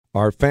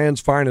our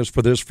fans' finest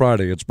for this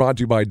Friday. It's brought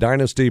to you by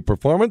Dynasty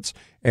Performance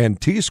and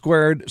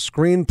T-Squared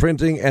Screen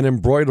Printing and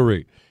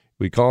Embroidery.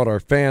 We call it our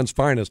fans'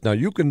 finest. Now,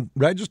 you can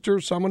register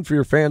someone for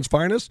your fans'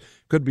 finest.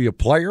 Could be a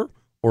player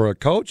or a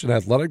coach, an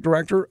athletic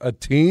director, a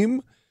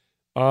team,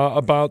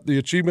 about the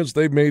achievements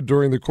they've made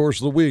during the course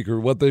of the week or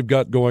what they've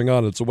got going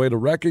on. It's a way to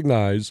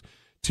recognize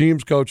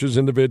teams, coaches,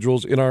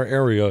 individuals in our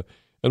area,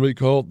 and we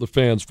call it the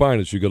fans'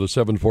 finest. You go to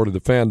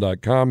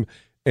 740thefan.com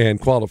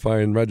and qualify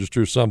and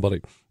register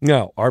somebody.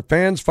 Now, our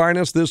fans'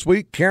 finest this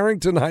week,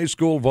 Carrington High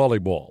School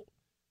Volleyball.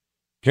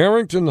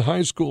 Carrington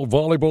High School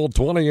Volleyball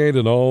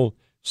 28-0,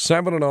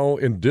 7-0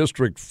 in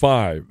District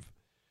 5.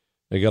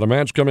 They got a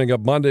match coming up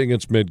Monday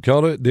against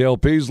Mid-Kota. Dale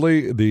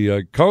Peasley,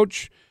 the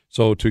coach.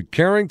 So to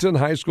Carrington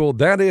High School,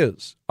 that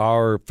is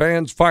our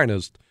fans'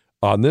 finest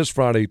on this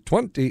Friday,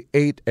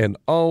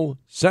 28-0,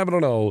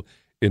 7-0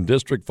 in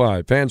District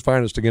 5. Fans'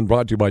 finest, again,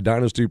 brought to you by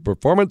Dynasty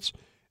Performance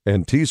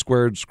and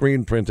T-Squared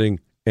Screen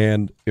Printing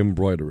and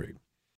Embroidery.